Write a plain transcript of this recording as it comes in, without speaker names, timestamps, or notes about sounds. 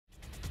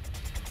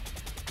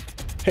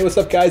Hey, what's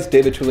up guys?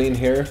 David-thulin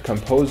here,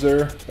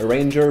 composer,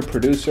 arranger,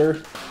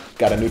 producer.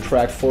 Got a new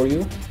track for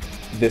you.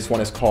 This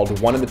one is called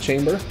One in the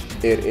Chamber.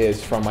 It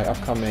is from my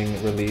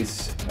upcoming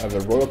release of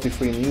a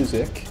royalty-free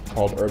music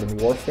called Urban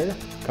Warfare,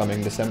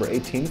 coming December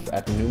 18th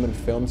at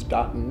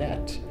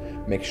newmanfilms.net.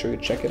 Make sure you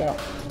check it out.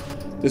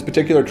 This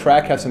particular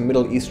track has a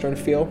Middle Eastern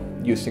feel,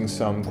 using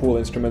some cool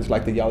instruments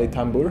like the yali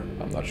tambur.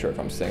 I'm not sure if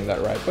I'm saying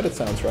that right, but it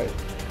sounds right.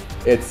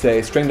 It's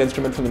a stringed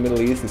instrument from the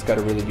Middle East. It's got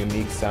a really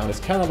unique sound. It's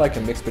kind of like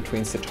a mix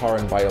between sitar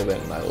and violin.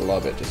 I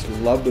love it. Just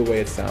love the way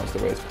it sounds,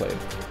 the way it's played.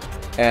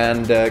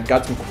 And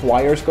got some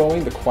choirs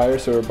going. The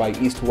choirs are by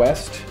East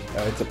West.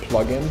 It's a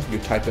plugin. You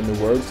type in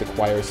the words, the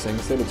choir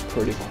sings it. It's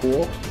pretty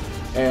cool.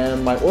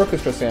 And my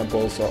orchestra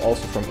samples are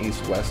also from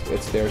East West.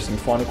 It's their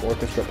Symphonic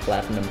Orchestra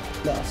Platinum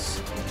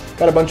Plus.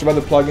 Got a bunch of other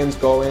plugins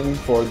going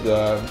for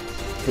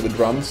the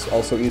drums,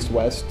 also East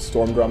West,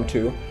 Storm Drum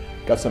too.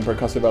 Got some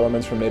percussive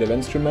elements from Native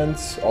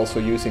Instruments, also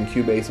using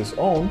Cubase's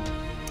own.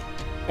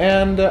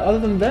 And other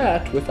than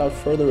that, without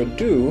further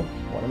ado,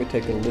 why don't we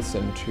take a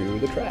listen to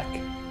the track.